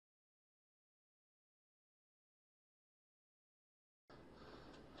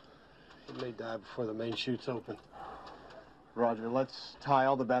may die before the main chute's open. Roger, let's tie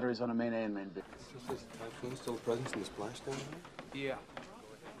all the batteries on a main A and main B. Is Typhoon still a presence in the splashdown here? Yeah.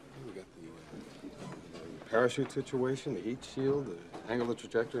 We got the parachute situation, the heat shield, the angle of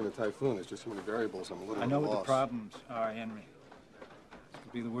trajectory, and the Typhoon. There's just so many variables. I'm a little I know what lost. the problems are, Henry. This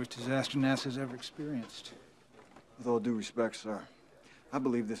could be the worst disaster NASA's ever experienced. With all due respect, sir, I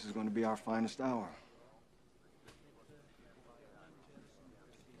believe this is going to be our finest hour.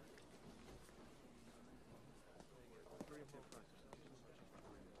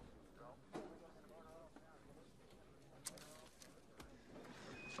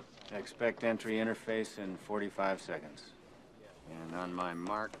 Expect entry interface in 45 seconds. And on my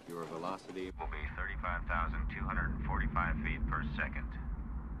mark, your velocity will be 35,245 feet per second.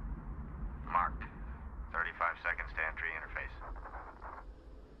 Marked. 35 seconds to entry interface.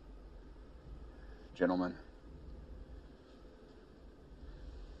 Gentlemen,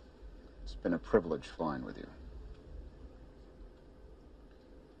 it's been a privilege flying with you.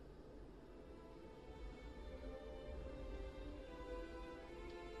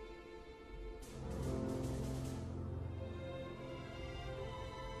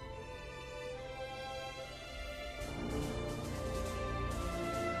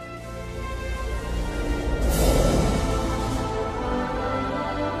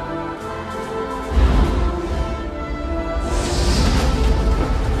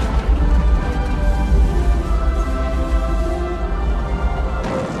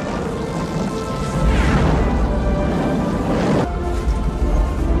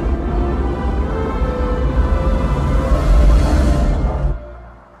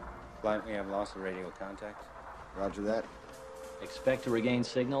 We have loss of radio contact. Roger that. Expect to regain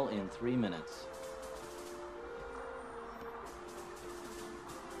signal in 3 minutes.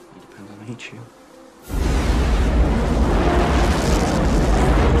 It depends on heat shield.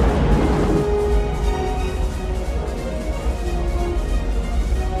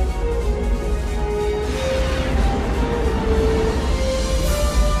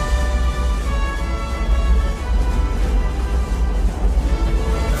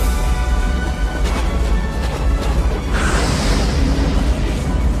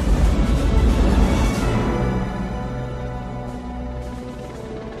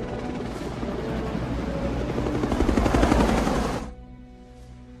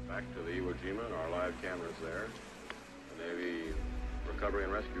 Cameras there. The Navy recovery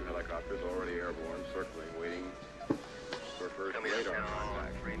and rescue helicopters already airborne, circling, waiting for first radar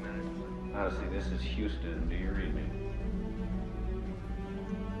contact. 3 minutes. Odyssey, this is Houston. Do you read me?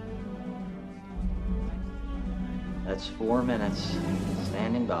 That's 4 minutes.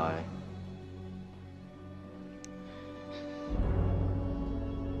 Standing by.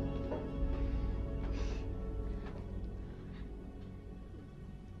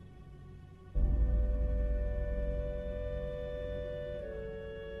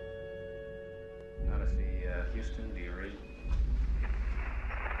 Houston, do you read?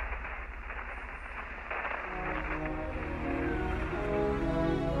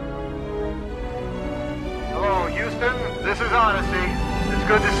 Hello, Houston. This is Odyssey. It's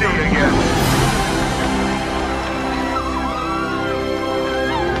good to see you again.